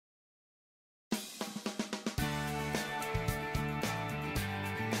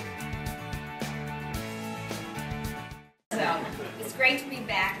So it's great to be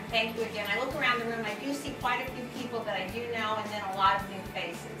back, and thank you again. I look around the room, I do see quite a few people that I do know, and then a lot of new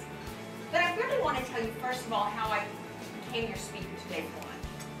faces. But I really want to tell you, first of all, how I became your speaker today for lunch.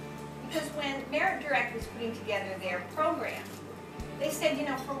 Because when Merit Direct was putting together their program, they said, you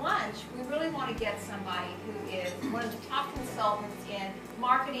know, for lunch, we really want to get somebody who is one of the top consultants in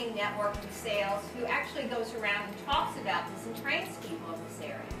marketing, networking, sales, who actually goes around and talks about this and trains people in this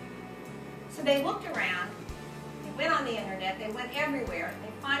area. So they looked around, they went on the internet, they went everywhere, and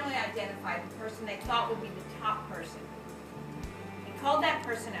they finally identified the person they thought would be the top person. They called that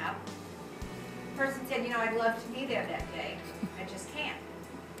person up. The person said, you know, I'd love to be there that day. I just can't.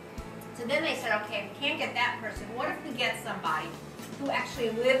 So then they said, okay, if we can't get that person, what if we get somebody who actually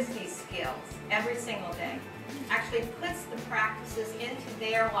lives these skills every single day, actually puts the practices into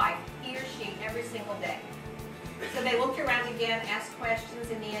their life, he or she, every single day. So they looked around again, asked questions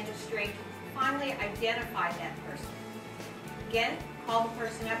in the industry, finally identified that person. Again, called the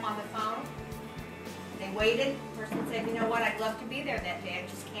person up on the phone. They waited. The person said, you know what, I'd love to be there that day. I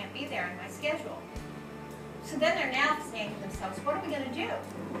just can't be there in my schedule. So then they're now saying to themselves, what are we going to do?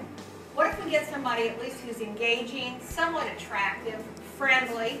 What if we get somebody at least who's engaging, somewhat attractive,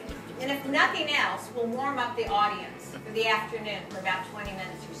 friendly, and if nothing else, will warm up the audience for the afternoon for about 20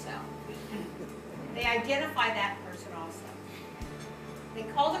 minutes or so. They identify that person also. They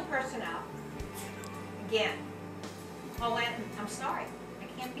call the person up. Again, call in, I'm sorry,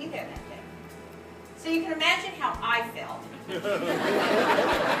 I can't be there that day. So you can imagine how I felt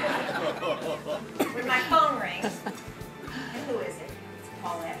when my phone rings. And who is it? It's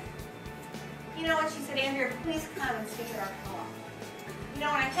Paulette. You know what, she said, Andrea, please come and speak at our co-op. You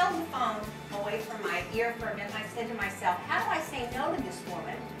know, when I held the phone away from my ear for a minute, I said to myself, how do I say no to this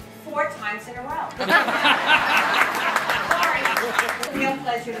woman 4 times in a row? Sorry. It's a real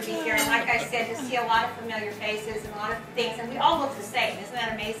pleasure to be here. And like I said, to see a lot of familiar faces and a lot of things, and we all look the same. Isn't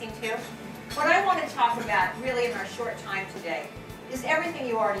that amazing, too? What I want to talk about, really, in our short time today, is everything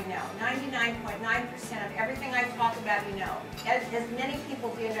you already know. 99.9% of everything I talk about, you know. As many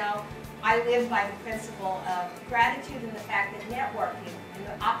people do know, I live by the principle of gratitude and the fact that networking, and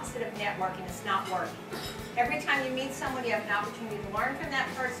the opposite of networking, is not working. Every time you meet someone, you have an opportunity to learn from that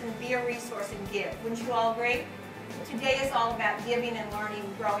person, be a resource, and give. Wouldn't you all agree? Today is all about giving and learning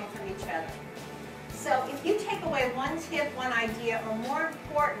and growing from each other. So if you take away one tip, one idea, or more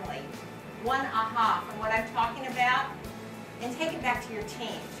importantly, one aha from what I'm talking about, and take it back to your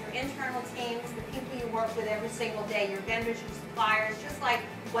teams, your internal teams, the people you work with every single day, your vendors, your suppliers, just like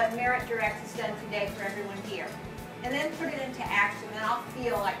what Merit Direct has done today for everyone here. And then put it into action, and I'll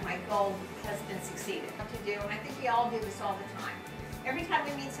feel like my goal has been succeeded. What to do, and I think we all do this all the time. Every time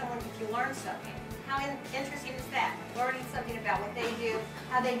we meet someone, if you learn something, how interesting is that? Learning something about what they do,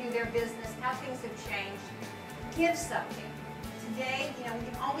 how they do their business, how things have changed. Give something. Today, you know, we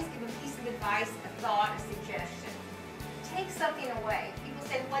can always give a piece of advice, a thought, a suggestion. Take something away. People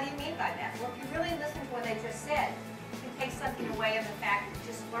say, what do you mean by that? Well, if you really listen to what they just said, you can take something away in the fact that you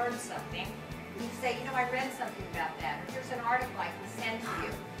just learned something. You say, you know, I read something about that, or here's an article I can send to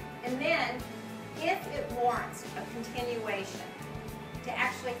you. And then, if it warrants a continuation, to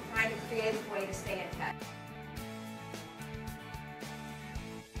actually find a creative